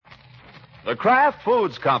The Kraft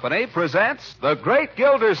Foods Company presents The Great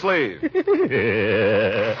Gildersleeve.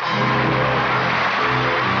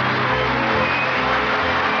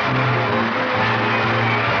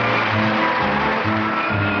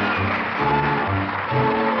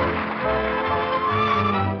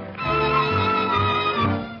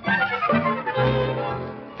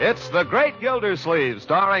 It's The Great Gildersleeve,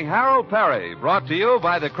 starring Harold Perry, brought to you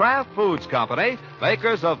by the Kraft Foods Company,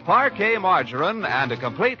 makers of Parquet margarine and a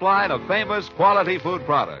complete line of famous quality food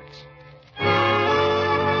products.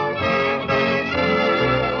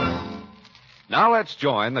 Now let's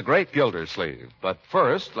join The Great Gildersleeve. But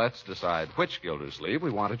first, let's decide which Gildersleeve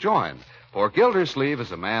we want to join. For Gildersleeve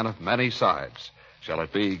is a man of many sides. Shall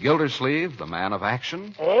it be Gildersleeve, the man of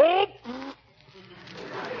action?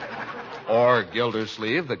 Or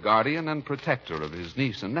Gildersleeve, the guardian and protector of his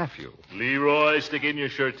niece and nephew? Leroy, stick in your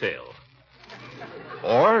shirt tail.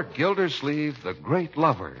 Or Gildersleeve, the great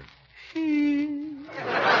lover?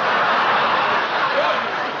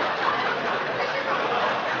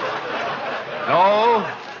 No,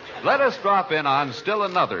 let us drop in on still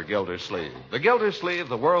another Gildersleeve. The Gildersleeve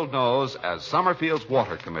the world knows as Summerfield's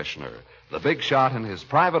water commissioner, the big shot in his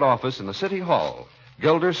private office in the city hall.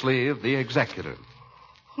 Gildersleeve, the executive.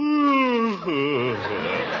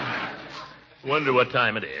 Wonder what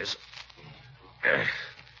time it is.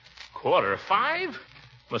 5:15?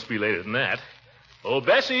 Must be later than that. Oh,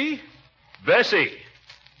 Bessie! Bessie!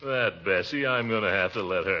 That Bessie, I'm going to have to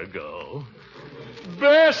let her go.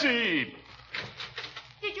 Bessie!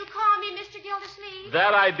 Did you call me, Mr. Gildersleeve?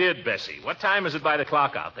 That I did, Bessie. What time is it by the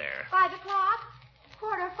clock out there? By the clock?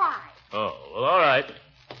 5:15. Oh, well, all right.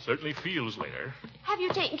 Certainly feels later. Have you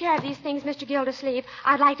taken care of these things, Mr. Gildersleeve?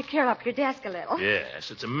 I'd like to clear up your desk a little. Yes,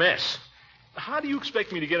 it's a mess. How do you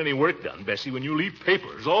expect me to get any work done, Bessie, when you leave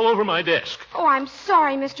papers all over my desk? Oh, I'm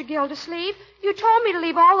sorry, Mr. Gildersleeve. You told me to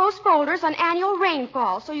leave all those folders on annual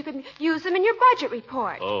rainfall so you could use them in your budget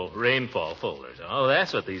report. Oh, rainfall folders. Oh,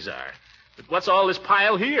 that's what these are. But what's all this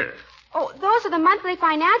pile here? Oh, those are the monthly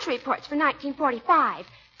financial reports for 1945.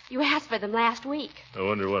 You asked for them last week. I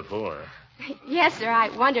wonder what for. Yes, sir, I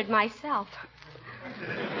wondered myself.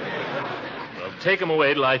 Well, take them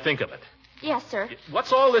away till I think of it. Yes, sir.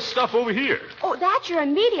 What's all this stuff over here? Oh, that's your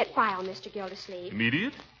immediate file, Mr. Gildersleeve.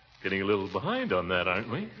 Immediate? Getting a little behind on that, aren't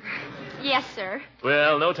we? Yes, sir.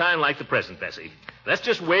 Well, no time like the present, Bessie. Let's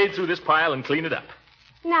just wade through this pile and clean it up.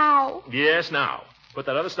 Now? Yes, now. Put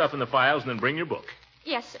that other stuff in the files and then bring your book.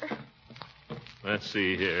 Yes, sir. Let's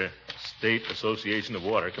see here. State Association of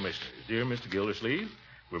Water Commissioners. Dear Mr. Gildersleeve,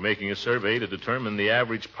 we're making a survey to determine the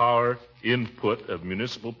average power input of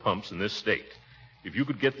municipal pumps in this state. If you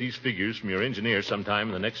could get these figures from your engineer sometime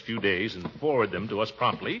in the next few days and forward them to us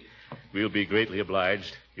promptly, we'll be greatly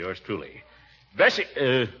obliged. Yours truly. Bessie,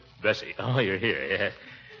 oh, you're here.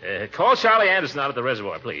 Call Charlie Anderson out at the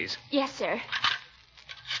reservoir, please. Yes, sir.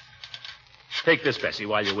 Take this, Bessie,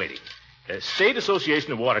 while you're waiting. State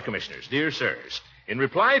Association of Water Commissioners, dear sirs, in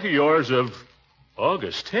reply to yours of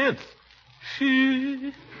August 10th.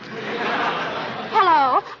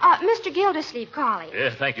 Hello, Mr. Gildersleeve calling.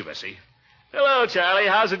 Thank you, Bessie. Hello, Charlie.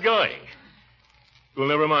 How's it going? Well,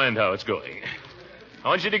 never mind how it's going. I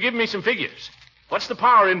want you to give me some figures. What's the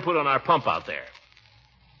power input on our pump out there?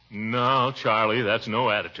 No, Charlie, that's no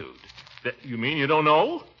attitude. You mean you don't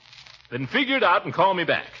know? Then figure it out and call me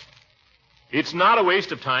back. It's not a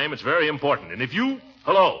waste of time. It's very important. And if you...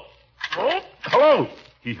 Hello. Oh, hello.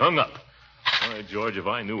 He hung up. Why, George, if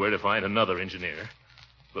I knew where to find another engineer.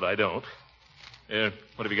 But I don't.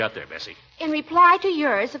 What have you got there, Bessie? In reply to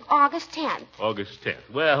yours of August 10th. August 10th.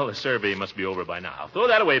 Well, the survey must be over by now. Throw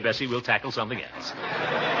that away, Bessie. We'll tackle something else.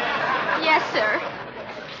 Yes, sir.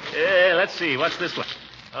 Let's see. What's this one?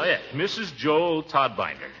 Oh, yeah. Mrs. Joel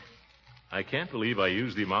Todbinder. I can't believe I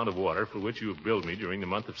used the amount of water for which you have billed me during the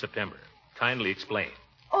month of September. Kindly explain.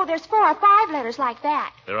 Oh, there's 4 or 5 letters like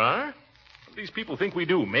that. There are? What do these people think we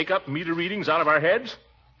do? Make up meter readings out of our heads?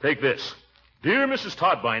 Take this. Dear Mrs.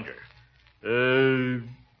 Todbinder.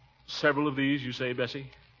 Several of these, you say, Bessie?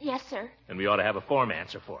 Yes, sir. And we ought to have a form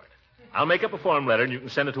answer for it. I'll make up a form letter, and you can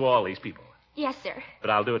send it to all these people. Yes, sir. But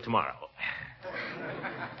I'll do it tomorrow.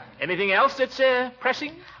 Anything else that's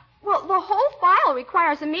pressing? Well, the whole file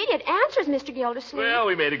requires immediate answers, Mr. Gildersleeve. Well,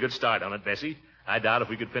 we made a good start on it, Bessie. I doubt if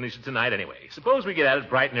we could finish it tonight anyway. Suppose we get at it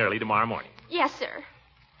bright and early tomorrow morning. Yes, sir.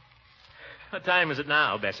 What time is it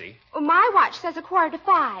now, Bessie? Well, my watch says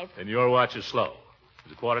 5:15. And your watch is slow.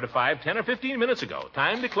 It was 5:15, 10 or 15 minutes ago.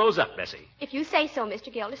 Time to close up, Bessie. If you say so,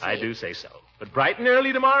 Mr. Gildersleeve. I do say so. But bright and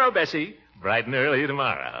early tomorrow, Bessie. Bright and early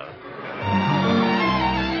tomorrow.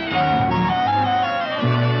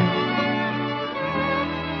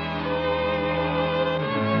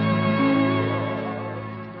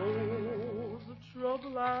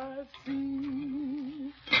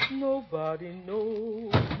 seen. Nobody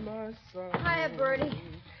knows my song. Hiya, Bertie.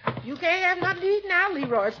 You can't have nothing to eat now,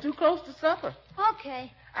 Leroy. It's too close to supper.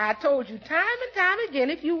 Okay. I told you time and time again,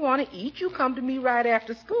 if you want to eat, you come to me right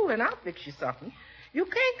after school, and I'll fix you something. You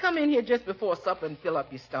can't come in here just before supper and fill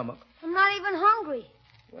up your stomach. I'm not even hungry.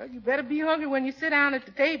 Well, you better be hungry when you sit down at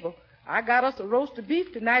the table. I got us a roast of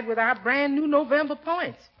beef tonight with our brand new November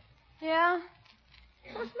points. Yeah?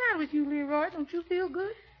 What's the matter with you, Leroy? Don't you feel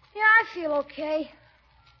good? Yeah, I feel okay.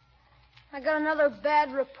 I got another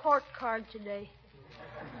bad report card today.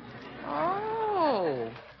 Oh,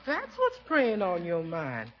 that's what's preying on your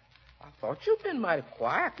mind. I thought you'd been mighty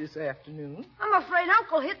quiet this afternoon. I'm afraid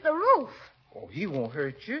Uncle hit the roof. Oh, he won't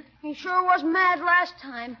hurt you. He sure was mad last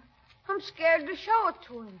time. I'm scared to show it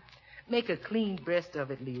to him. Make a clean breast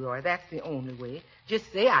of it, Leroy. That's the only way.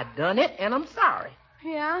 Just say I done it and I'm sorry.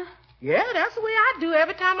 Yeah? Yeah, that's the way I do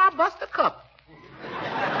every time I bust a cup.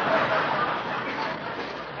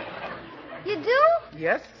 You do?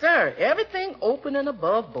 Yes, sir. Everything open and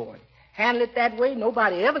above board. Handle it that way,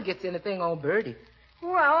 nobody ever gets anything on Bertie.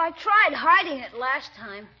 Well, I tried hiding it last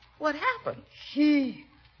time. What happened? She.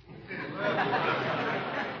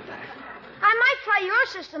 I might try your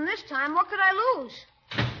system this time. What could I lose?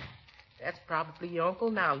 That's probably your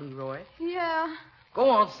uncle now, Leroy. Yeah. Go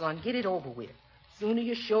on, son. Get it over with. The sooner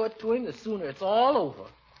you show it to him, the sooner it's all over.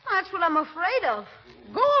 That's what I'm afraid of.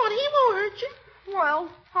 Go on. He won't hurt you. Well,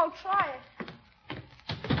 I'll try it.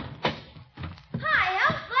 Hi,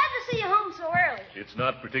 Elf. Glad to see you home so early. It's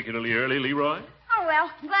not particularly early, Leroy. Oh,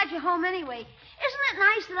 well, I'm glad you're home anyway. Isn't it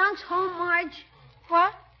nice that Unc's home, Marge?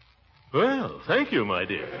 What? Well, thank you, my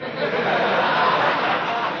dear.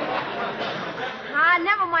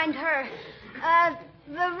 Never mind her.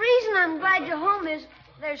 The reason I'm glad you're home is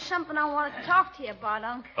there's something I want to talk to you about,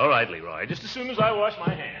 Unc. All right, Leroy. Just as soon as I wash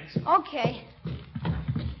my hands. Okay.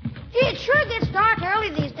 Gee, it sure gets dark early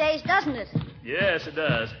these days, doesn't it? Yes, it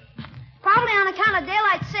does. Probably on account of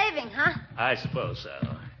daylight saving, huh? I suppose so.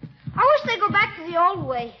 I wish they'd go back to the old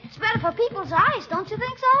way. It's better for people's eyes, don't you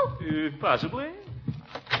think so? Possibly.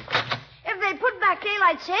 If they put back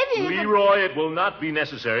daylight saving... Leroy, it will not be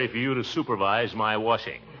necessary for you to supervise my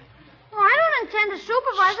washing. Well, I don't intend to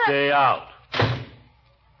supervise it. Stay out.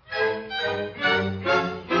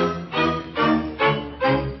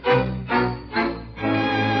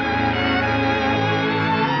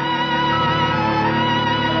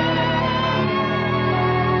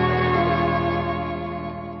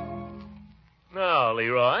 Now,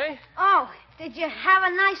 Leroy. Oh, did you have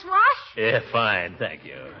a nice wash? Yeah, fine, thank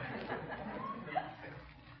you.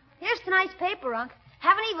 Here's tonight's paper, Unc.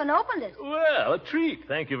 Haven't even opened it. Well, a treat.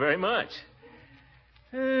 Thank you very much.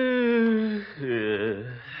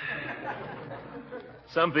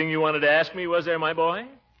 Something you wanted to ask me, was there, my boy?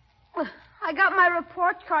 I got my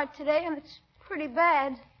report card today, and it's pretty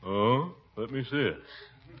bad. Oh? Let me see it.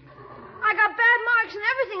 I got bad marks and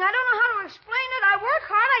everything. I don't know how to explain it. I work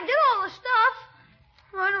hard. I did all the stuff.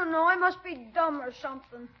 I don't know. I must be dumb or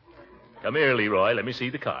something. Come here, Leroy. Let me see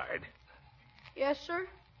the card. Yes, sir?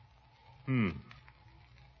 Oh,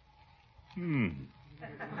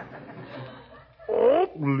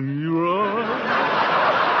 Leroy.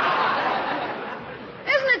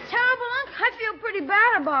 Isn't it terrible, Unc? I feel pretty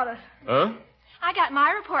bad about it. Huh? I got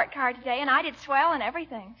my report card today, and I did swell and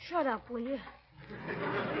everything. Shut up, will you?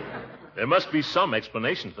 There must be some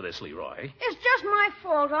explanation for this, Leroy. It's just my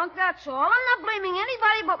fault, Unc, that's all. I'm not blaming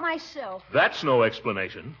anybody but myself. That's no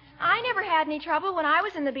explanation. I never had any trouble when I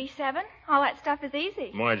was in the B7. All that stuff is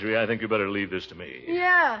easy. Marjorie, I think you better leave this to me.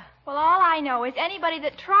 Yeah. Well, all I know is anybody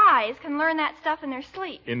that tries can learn that stuff in their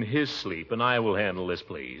sleep. In his sleep, and I will handle this,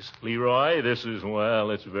 please. Leroy, this is,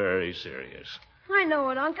 well, it's very serious. I know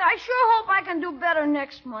it, Unc. I sure hope I can do better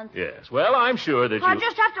next month. Yes. Well, I'm sure that I'll you...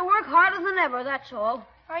 just have to work harder than ever, that's all.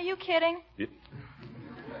 Are you kidding?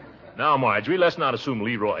 Now, Marjorie, let's not assume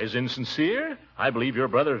Leroy is insincere. I believe your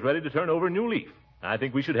brother is ready to turn over a new leaf. I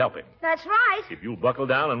think we should help him. That's right. If you'll buckle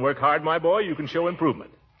down and work hard, my boy, you can show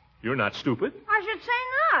improvement. You're not stupid. I should say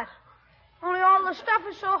not. Only all the stuff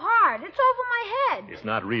is so hard. It's over my head. It's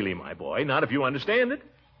not really, my boy. Not if you understand it.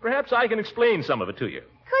 Perhaps I can explain some of it to you.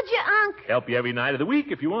 Could you, Unc? Help you every night of the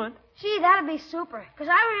week if you want. Gee, that'd be super, because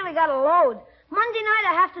I really got a load. Monday night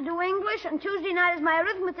I have to do English, and Tuesday night is my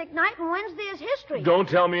arithmetic night, and Wednesday is history. Don't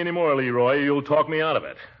tell me any more, Leroy. You'll talk me out of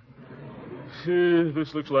it.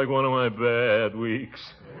 This looks like one of my bad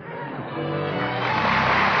weeks.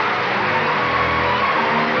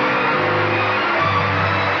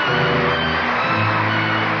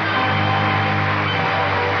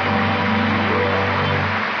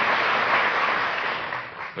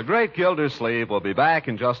 The great Gildersleeve will be back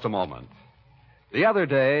in just a moment. The other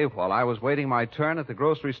day, while I was waiting my turn at the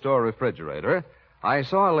grocery store refrigerator, I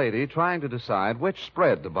saw a lady trying to decide which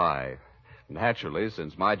spread to buy. Naturally,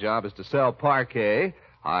 since my job is to sell Parquet,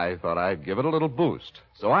 I thought I'd give it a little boost.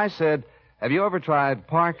 So I said, have you ever tried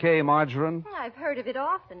Parquet margarine? I've heard of it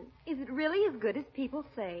often. Is it really as good as people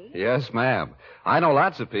say? Yes, ma'am. I know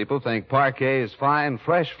lots of people think Parquet's fine,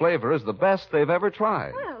 fresh flavor is the best they've ever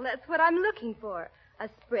tried. Well, that's what I'm looking for. A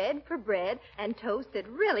spread for bread and toast that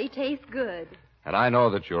really tastes good. And I know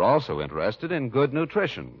that you're also interested in good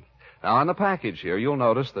nutrition. Now, on the package here, you'll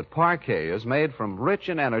notice that Parquet is made from rich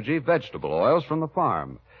in energy vegetable oils from the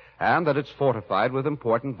farm, and that it's fortified with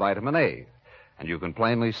important vitamin A. And you can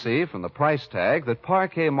plainly see from the price tag that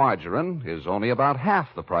Parquet margarine is only about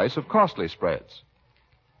half the price of costly spreads.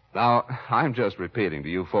 Now, I'm just repeating to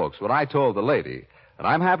you folks what I told the lady, and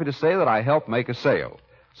I'm happy to say that I helped make a sale.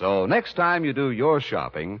 So next time you do your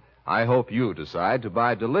shopping, I hope you decide to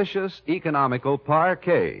buy delicious, economical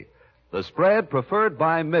Parquet, the spread preferred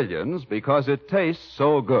by millions because it tastes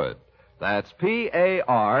so good. That's Parkay,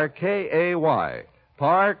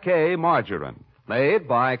 Parquet margarine, made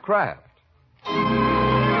by Kraft.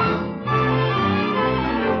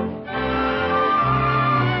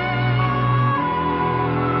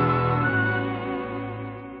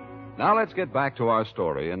 Now let's get back to our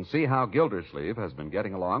story and see how Gildersleeve has been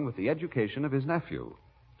getting along with the education of his nephew.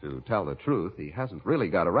 To tell the truth, he hasn't really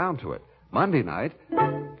got around to it. Monday night.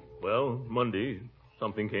 Well, Monday,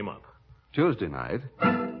 something came up. Tuesday night.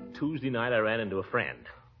 Tuesday night, I ran into a friend.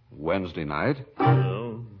 Wednesday night.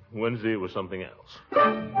 Well, Wednesday was something else.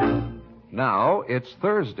 Now it's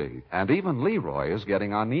Thursday, and even Leroy is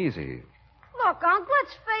getting uneasy. Look, Unc,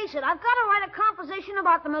 let's face it. I've got to write a composition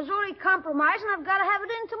about the Missouri Compromise, and I've got to have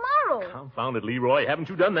it in tomorrow. Confound it, Leroy. Haven't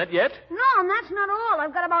you done that yet? No, and that's not all.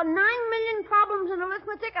 I've got about 9 million problems in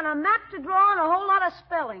arithmetic and a map to draw and a whole lot of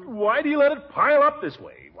spelling. Why do you let it pile up this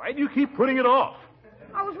way? Why do you keep putting it off?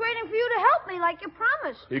 I was waiting for you to help me like you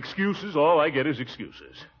promised. Excuses. All I get is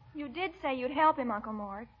excuses. You did say you'd help him, Uncle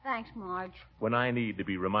Mort. Thanks, Marge. When I need to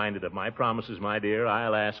be reminded of my promises, my dear,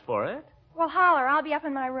 I'll ask for it. Well, holler. I'll be up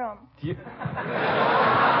in my room.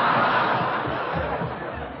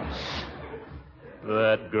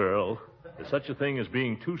 That girl. There's such a thing as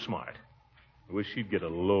being too smart. I wish she'd get a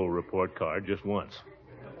low report card just once.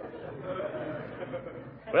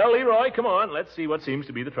 Well, Leroy, come on. Let's see what seems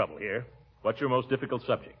to be the trouble here. What's your most difficult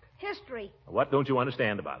subject? History. What don't you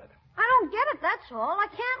understand about it? I don't get it, that's all. I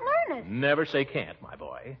can't learn it. Never say can't, my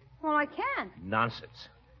boy. Well, I can. Nonsense.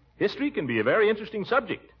 History can be a very interesting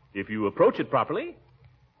subject if you approach it properly.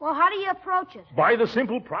 Well, how do you approach it? By the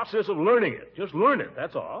simple process of learning it. Just learn it,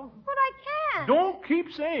 that's all. But I can't. Don't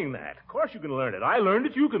keep saying that. Of course you can learn it. I learned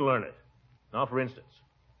it, you can learn it. Now, for instance,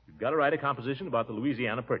 you've got to write a composition about the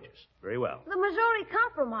Louisiana Purchase. Very well. The Missouri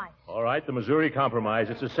Compromise. All right, the Missouri Compromise.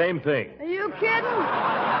 It's the same thing. Are you kidding?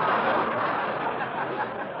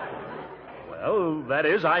 Well, that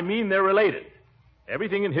is, I mean they're related.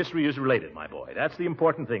 Everything in history is related, my boy. That's the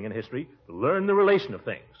important thing in history, to learn the relation of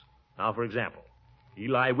things. Now, for example,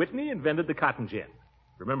 Eli Whitney invented the cotton gin.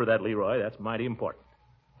 Remember that, Leroy? That's mighty important.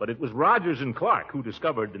 But it was Rogers and Clark who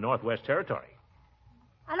discovered the Northwest Territory.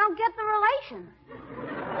 I don't get the relation.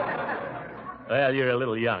 Well, you're a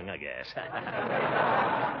little young, I guess.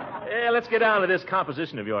 Let's get down to this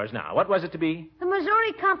composition of yours now. What was it to be? The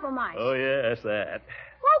Missouri Compromise. Oh, yes, that.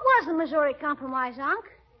 What was the Missouri Compromise, Unc?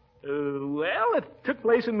 Well, it took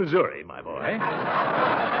place in Missouri, my boy.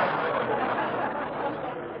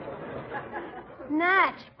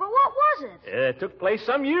 Natch, but what was it? It took place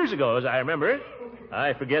some years ago, as I remember it.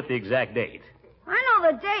 I forget the exact date. I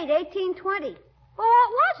know the date, 1820. But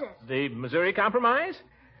what was it? The Missouri Compromise?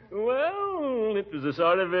 Well, it was a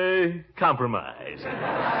sort of a compromise.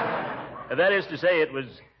 That is to say, it was,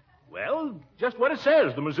 well, just what it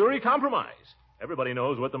says, the Missouri Compromise. Everybody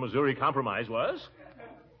knows what the Missouri Compromise was.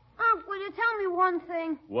 Unc, will you tell me one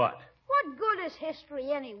thing? What? What good is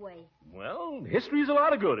history anyway? Well, history is a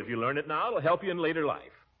lot of good. If you learn it now, it'll help you in later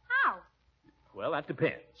life. How? Well, that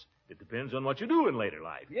depends. It depends on what you do in later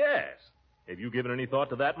life, yes. Have you given any thought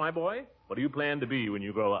to that, my boy? What do you plan to be when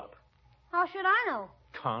you grow up? How should I know?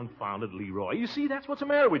 Confounded Leroy. You see, that's what's the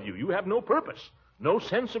matter with you. You have no purpose, no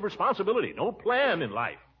sense of responsibility, no plan in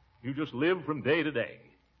life. You just live from day to day.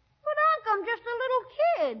 But, Unc, I'm just a little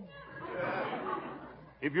kid.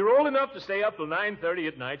 If you're old enough to stay up till 9:30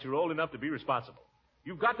 at night, you're old enough to be responsible.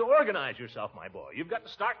 You've got to organize yourself, my boy. You've got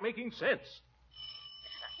to start making sense.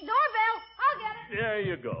 Doorbell, I'll get it. There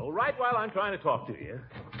you go. Right while I'm trying to talk to you.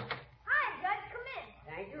 Hi, Bud, come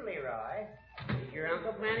in. Thank you, Leroy. Is your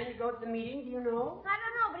uncle planning to go to the meeting, do you know? I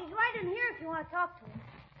don't know, but he's right in here if you want to talk to him.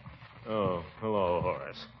 Oh, hello,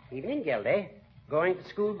 Horace. Evening, Gildy. Going to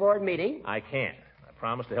school board meeting? I can't. I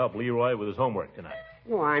promised to help Leroy with his homework tonight.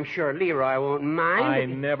 Oh, I'm sure Leroy won't mind. I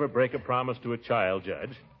never break a promise to a child,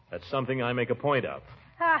 Judge. That's something I make a point of.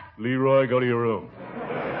 Ha! Leroy, go to your room.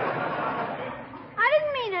 I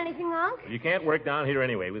didn't mean anything, Unc. You can't work down here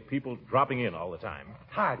anyway with people dropping in all the time.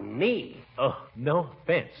 Pardon me. Oh, no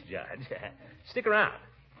offense, Judge. Stick around.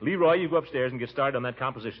 Leroy, you go upstairs and get started on that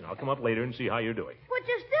composition. I'll come up later and see how you're doing. But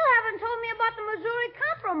you still haven't told me about the Missouri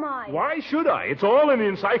Compromise. Why should I? It's all in the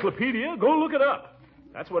encyclopedia. Go look it up.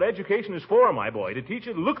 That's what education is for, my boy, to teach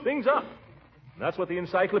you to look things up. And that's what the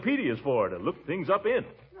encyclopedia is for, to look things up in.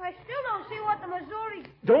 I still don't see what the Missouri...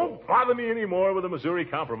 Don't bother me anymore with the Missouri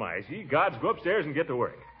Compromise. Ye gods, go upstairs and get to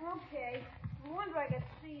work. Okay. I wonder I get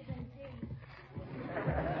C's and D's.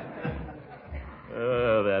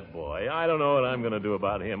 That boy. I don't know what I'm going to do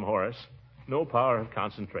about him, Horace. No power of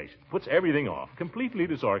concentration. Puts everything off. Completely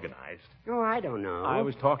disorganized. Oh, I don't know. I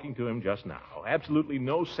was talking to him just now. Absolutely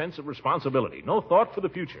no sense of responsibility. No thought for the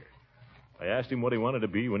future. I asked him what he wanted to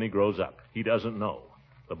be when he grows up. He doesn't know.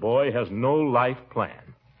 The boy has no life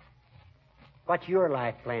plan. What's your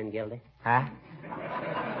life plan, Gildy? Huh?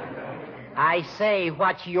 I say,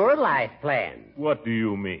 what's your life plan? What do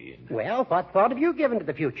you mean? Well, what thought have you given to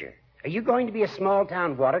the future? Are you going to be a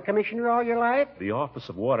small-town water commissioner all your life? The office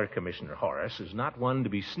of water commissioner, Horace, is not one to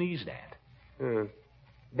be sneezed at.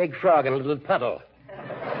 Big frog in a little puddle.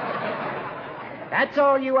 That's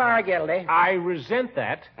all you are, Gildy. I resent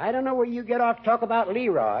that. I don't know where you get off to talk about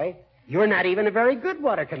Leroy. You're not even a very good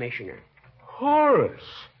water commissioner. Horace.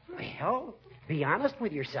 Well, be honest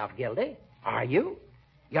with yourself, Gildy. Are you?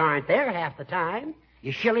 You aren't there half the time.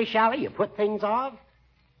 You shilly-shally, you put things off.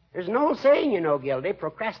 There's an old saying, you know, Gildy,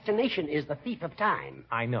 procrastination is the thief of time.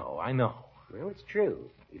 I know. Well, it's true.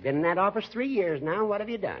 You've been in that office 3 years now. What have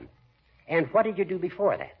you done? And what did you do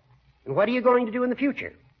before that? And what are you going to do in the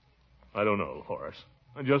future? I don't know, Horace.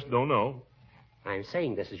 I just don't know. I'm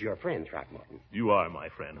saying this as your friend, Throckmorton. You are my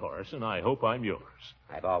friend, Horace, and I hope I'm yours.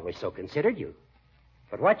 I've always so considered you.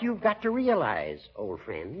 But what you've got to realize, old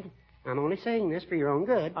friend, I'm only saying this for your own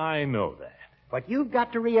good. I know that. What you've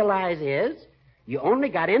got to realize is you only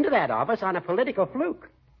got into that office on a political fluke.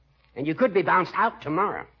 And you could be bounced out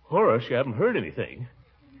tomorrow. Horace, you haven't heard anything.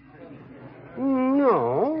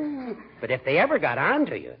 No. But if they ever got on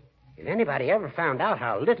to you, if anybody ever found out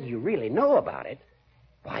how little you really know about it,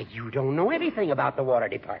 why, you don't know anything about the water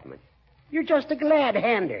department. You're just a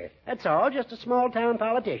glad-hander. That's all, just a small-town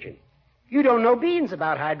politician. You don't know beans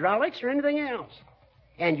about hydraulics or anything else.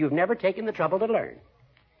 And you've never taken the trouble to learn.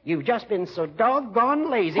 You've just been so doggone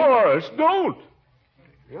lazy. Horace, don't!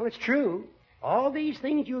 Well, it's true. All these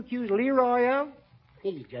things you accuse Leroy of,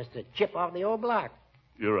 he's just a chip off the old block.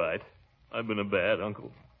 You're right. I've been a bad uncle.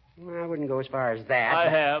 Well, I wouldn't go as far as that. I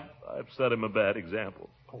have. I've set him a bad example.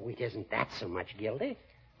 Oh, it isn't that so much, Gildy.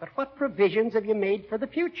 But what provisions have you made for the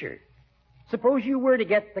future? Suppose you were to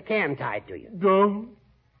get the can tied to you. No.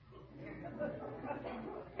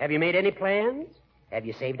 Have you made any plans? Have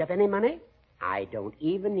you saved up any money? I don't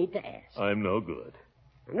even need to ask. I'm no good.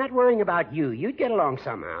 I'm not worrying about you. You'd get along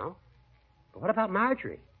somehow. But what about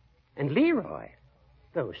Marjorie and Leroy?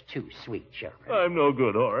 Those two sweet children. I'm no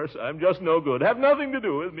good, Horace. I'm just no good. Have nothing to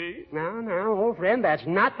do with me. No, old friend, that's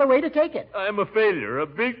not the way to take it. I'm a failure, a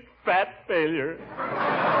big, fat failure.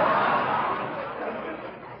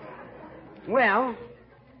 Well,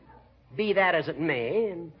 be that as it may,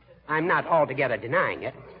 and I'm not altogether denying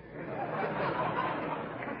it,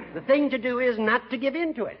 the thing to do is not to give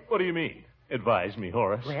in to it. What do you mean? Advise me,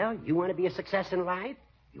 Horace. Well, you want to be a success in life?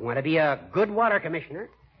 You want to be a good water commissioner?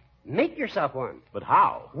 Make yourself one. But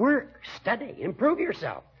how? Work, study, improve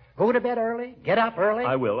yourself. Go to bed early, get up early.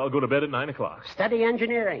 I will. I'll go to bed at 9 o'clock. Study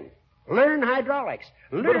engineering. Learn hydraulics.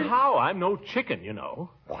 But how? I'm no chicken, you know.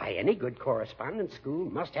 Why, any good correspondence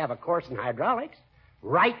school must have a course in hydraulics.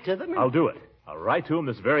 Write to them. I'll do it. I'll write to him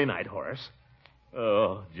this very night, Horace.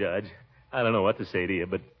 Oh, Judge, I don't know what to say to you,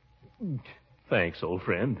 but thanks, old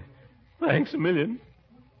friend. Thanks a million.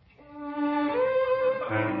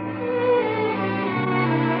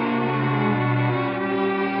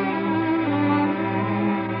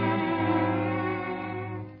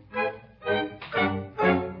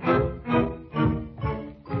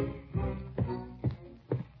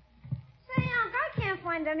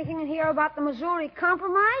 Anything in here about the Missouri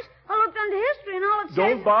Compromise? I looked into history and all it says...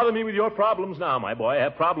 Don't bother me with your problems now, my boy. I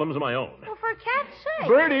have problems of my own. Well, for cat's sake.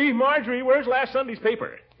 Bertie, Marjorie, where's last Sunday's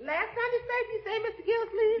paper? Last Sunday's paper, you say, Mr.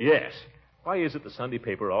 Gillsleeve? Yes. Why is it the Sunday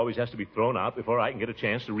paper always has to be thrown out before I can get a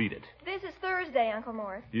chance to read it? This is Thursday, Uncle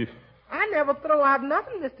Morris. I never throw out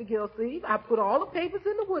nothing, Mr. Gillsleeve. I put all the papers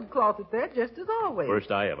in the wood closet there, just as always.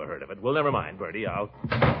 First I ever heard of it. Well, never mind, Bertie.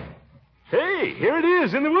 Hey, here it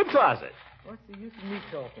is in the wood closet. What's the use of me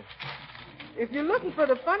talking? If you're looking for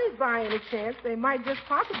the funnies by any chance, they might just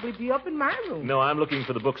possibly be up in my room. No, I'm looking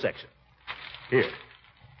for the book section. Here.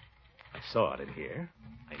 I saw it in here.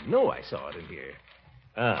 I know I saw it in here.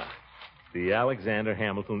 Ah, the Alexander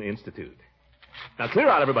Hamilton Institute. Now, clear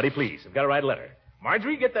out, everybody, please. I've got to write a letter.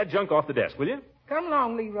 Marjorie, get that junk off the desk, will you? Come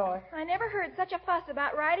along, Leroy. I never heard such a fuss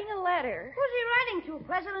about writing a letter. Who's he writing to?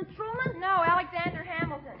 President Truman? No, Alexander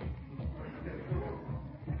Hamilton.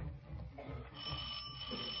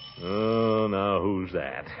 Oh, now who's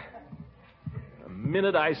that? The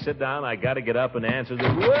minute I sit down, I got to get up and answer the...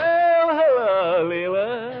 Well, hello,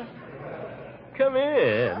 Leela. Come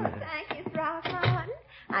in. Oh, thank you, Throckmorton.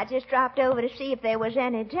 I just dropped over to see if there was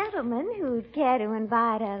any gentleman who'd care to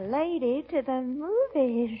invite a lady to the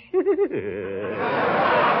movies.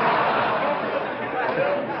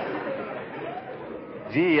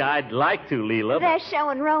 Gee, I'd like to, Leela. They're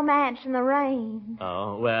showing Romance in the Rain.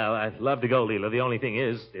 Oh, well, I'd love to go, Leela. The only thing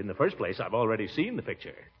is, in the first place, I've already seen the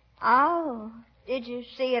picture. Oh, did you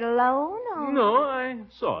see it alone? Or... No, I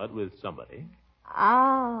saw it with somebody.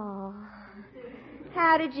 Oh.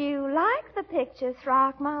 How did you like the picture,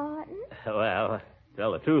 Throckmorton? Well, to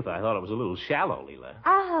tell the truth, I thought it was a little shallow, Leela.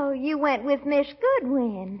 Oh, you went with Miss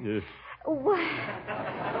Goodwin.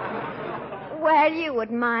 Well, you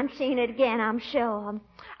wouldn't mind seeing it again, I'm sure.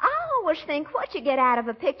 I always think what you get out of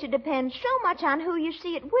a picture depends so much on who you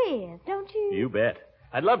see it with, don't you? You bet.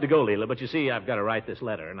 I'd love to go, Leela, but you see, I've got to write this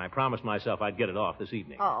letter, and I promised myself I'd get it off this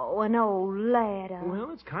evening. Oh, an old letter.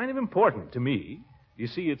 Well, it's kind of important to me. You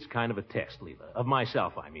see, it's kind of a test, Leela. Of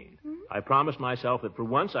myself, I mean. Hmm? I promised myself that for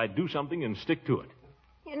once I'd do something and stick to it.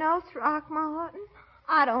 You know, Throckmorton,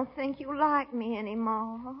 I don't think you like me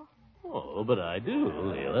anymore. Oh, but I do,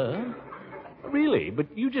 Leela. Really, but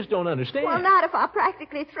you just don't understand. Well, not if I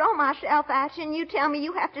practically throw myself at you and you tell me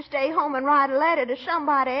you have to stay home and write a letter to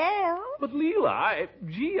somebody else. But, Leela,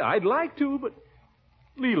 I'd like to, but...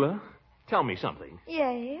 Leela, tell me something.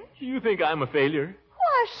 Yes? Do you think I'm a failure?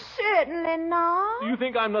 Why, certainly not. Do you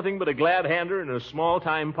think I'm nothing but a glad-hander and a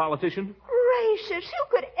small-time politician? Gracious, who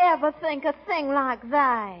could ever think a thing like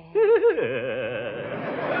that?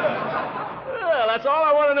 Well, that's all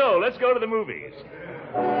I want to know. Let's go to the movies.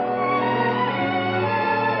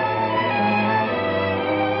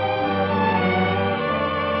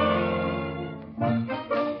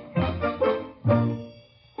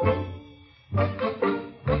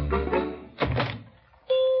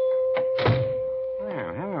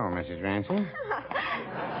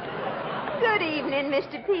 Good evening,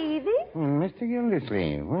 Mr. Peavy. Mr.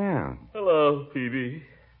 Gildersleeve, well. Hello, Peavy.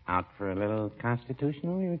 Out for a little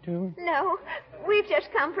constitutional, you two? No, we've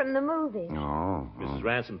just come from the movie. Oh. Mrs.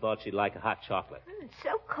 Ransom thought she'd like a hot chocolate. It's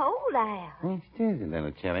so cold out. Yes, it is a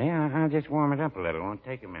little chilly. I'll just warm it up a little. Won't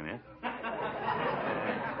take a minute.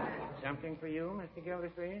 Something for you, Mr.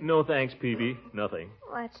 Gildersleeve? No, thanks, Peavy. Nothing.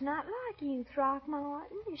 Well, it's not like you,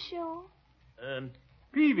 Throckmorton. You sure?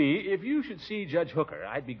 Peavy, if you should see Judge Hooker,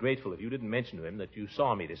 I'd be grateful if you didn't mention to him that you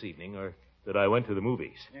saw me this evening or that I went to the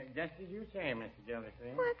movies. Just as you say, Mr.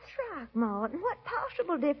 Gildersleeve. What, Throckmorton? What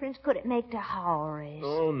possible difference could it make to Horace?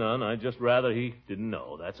 Oh, none. I'd just rather he didn't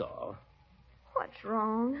know, that's all. What's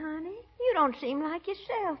wrong, honey? You don't seem like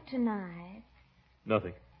yourself tonight.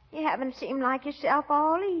 Nothing. You haven't seemed like yourself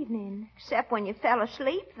all evening, except when you fell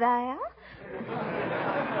asleep there.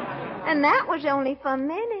 And that was only for a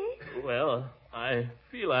minute. Well, I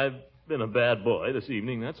feel I've been a bad boy this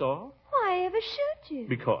evening, that's all. Why ever should you?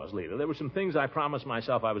 Because, Leela, there were some things I promised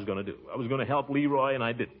myself I was going to do. I was going to help Leroy, and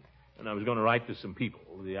I didn't. And I was going to write to some people,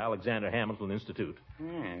 the Alexander Hamilton Institute.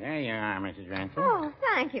 Yeah, there you are, Mrs. Ransom. Oh,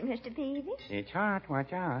 thank you, Mr. Peavy. It's hot.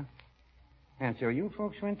 Watch out. And so you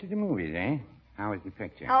folks went to the movies, eh? How was the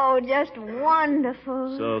picture? Oh, just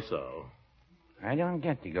wonderful. So. I don't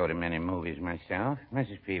get to go to many movies myself.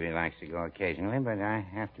 Mrs. Peavy likes to go occasionally, but I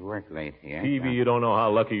have to work late here. Peavy, you don't know how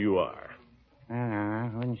lucky you are. No, I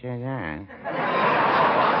wouldn't say that.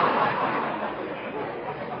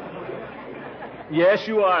 Yes,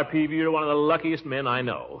 you are, Peavy. You're one of the luckiest men I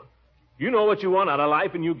know. You know what you want out of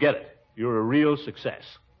life, and you get it. You're a real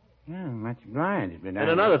success. Oh, much obliged, but And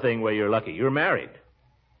another thing where you're lucky, you're married.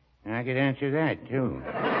 I could answer that, too.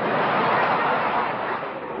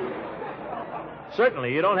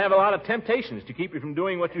 Certainly, you don't have a lot of temptations to keep you from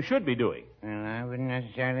doing what you should be doing. Well, I wouldn't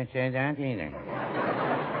necessarily say that either.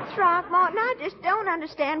 Throckmorton, I just don't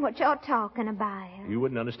understand what you're talking about. You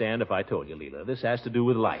wouldn't understand if I told you, Leela. This has to do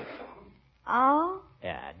with life. Oh?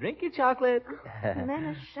 Yeah, drink your chocolate. Men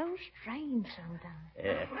are so strange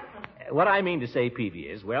sometimes. What I mean to say, Peavy,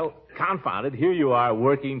 is, well, confounded, here you are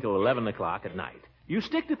working till 11 o'clock at night. You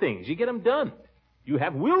stick to things. You get them done. You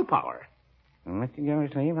have willpower. Well, Mr.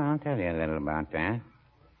 Gildersleeve, I'll tell you a little about that.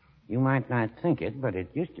 You might not think it, but it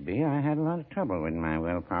used to be I had a lot of trouble with my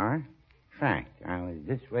willpower. Fact, I was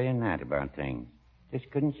this way and that about things. Just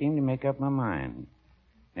couldn't seem to make up my mind.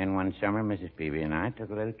 Then one summer, Mrs. Peavy and I took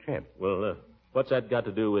a little trip. Well, what's that got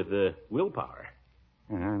to do with willpower?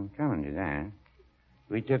 Well, I'm coming to that.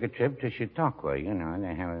 We took a trip to Chautauqua, you know.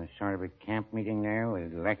 They have a sort of a camp meeting there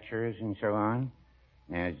with lecturers and so on.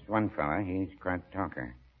 There's one fella, he's quite a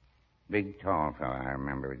talker. Big, tall fella, I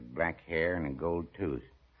remember, with black hair and a gold tooth.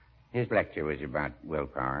 His lecture was about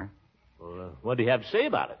willpower. Well, what do you have to say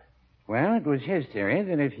about it? Well, it was his theory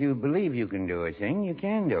that if you believe you can do a thing, you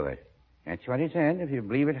can do it. That's what he said. If you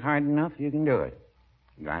believe it hard enough, you can do it.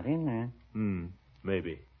 Got in there.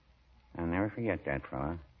 Maybe. I'll never forget that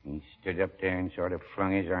fella. He stood up there and sort of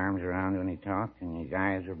flung his arms around when he talked, and his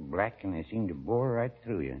eyes were black, and they seemed to bore right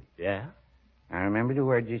through you. Yeah? I remember the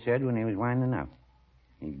words he said when he was winding up.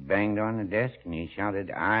 He banged on the desk, and he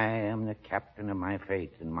shouted, "I am the captain of my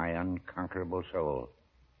fate and my unconquerable soul."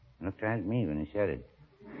 He looked right at me when he said it.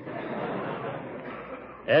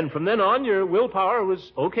 And from then on, your willpower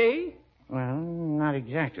was okay? Well, not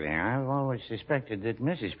exactly. I've always suspected that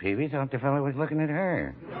Mrs. Peavy thought the fellow was looking at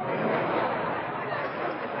her.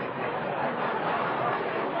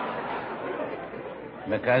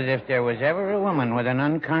 Because if there was ever a woman with an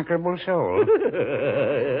unconquerable soul...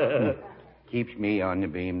 Keeps me on the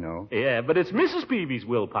beam, though. Yeah, but it's Mrs. Peavy's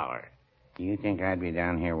willpower. Do you think I'd be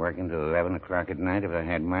down here working till 11 o'clock at night if I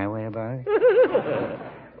had my way about it?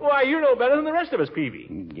 Why, you're no better than the rest of us, Peavy.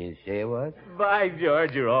 Did you say what? By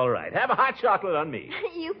George, you're all right. Have a hot chocolate on me.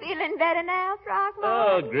 You feeling better now, Throckmorton?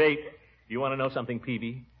 Oh, great. You want to know something,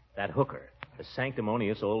 Peavy? That hooker, the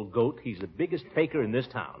sanctimonious old goat, he's the biggest faker in this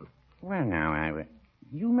town. Well, now,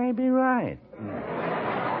 you may be right.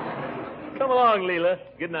 Come along, Leela.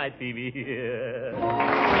 Good night, Peavy.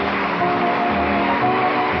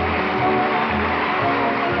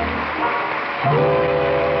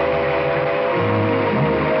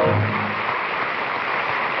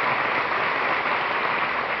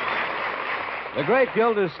 The great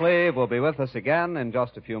Gildersleeve will be with us again in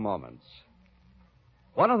just a few moments.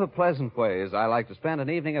 One of the pleasant ways I like to spend an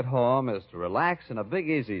evening at home is to relax in a big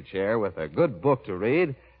easy chair with a good book to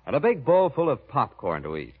read and a big bowl full of popcorn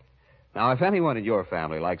to eat. Now, if anyone in your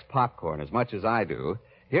family likes popcorn as much as I do,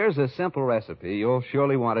 here's a simple recipe you'll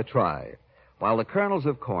surely want to try. While the kernels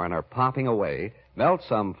of corn are popping away, melt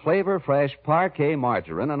some flavor-fresh Parquet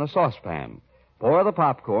margarine in a saucepan. Pour the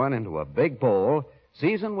popcorn into a big bowl,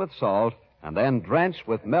 season with salt, and then drench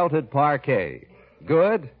with melted Parquet.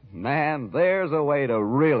 Good? Man, there's a way to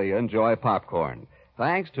really enjoy popcorn,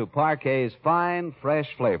 thanks to Parquet's fine, fresh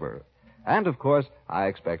flavor. And, of course, I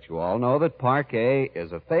expect you all know that Parquet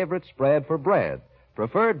is a favorite spread for bread,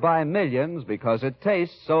 preferred by millions because it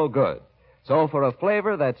tastes so good. So for a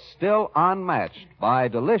flavor that's still unmatched, buy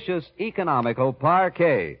delicious, economical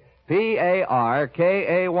Parquet, P-A-R-K-A-Y,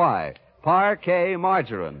 Parquet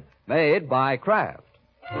margarine, made by Kraft.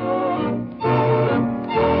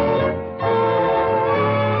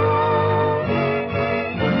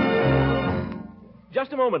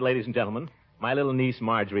 Just a moment, ladies and gentlemen. My little niece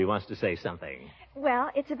Marjorie wants to say something.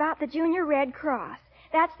 Well, it's about the Junior Red Cross.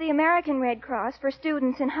 That's the American Red Cross for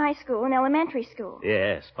students in high school and elementary school.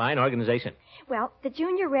 Yes, fine organization. Well, the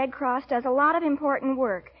Junior Red Cross does a lot of important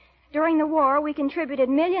work. During the war, we contributed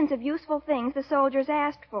millions of useful things the soldiers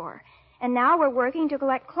asked for. And now we're working to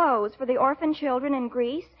collect clothes for the orphan children in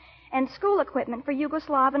Greece and school equipment for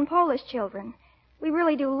Yugoslav and Polish children. We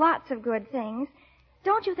really do lots of good things.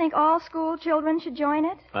 Don't you think all school children should join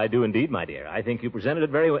it? I do indeed, my dear. I think you presented it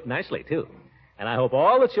very nicely, too. And I hope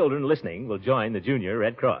all the children listening will join the Junior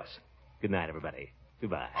Red Cross. Good night, everybody.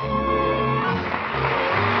 Goodbye.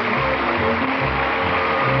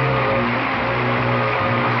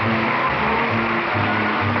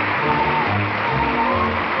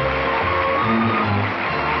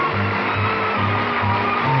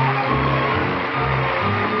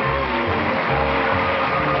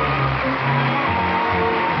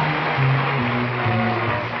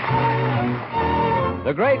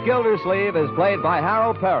 The Great Gildersleeve is played by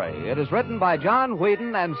Harold Perry. It is written by John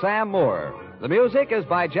Whedon and Sam Moore. The music is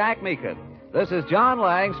by Jack Meakin. This is John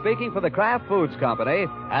Lang speaking for the Kraft Foods Company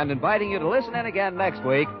and inviting you to listen in again next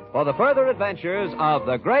week for the further adventures of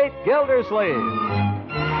the Great Gildersleeve. This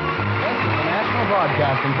is the National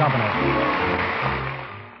Broadcasting Company.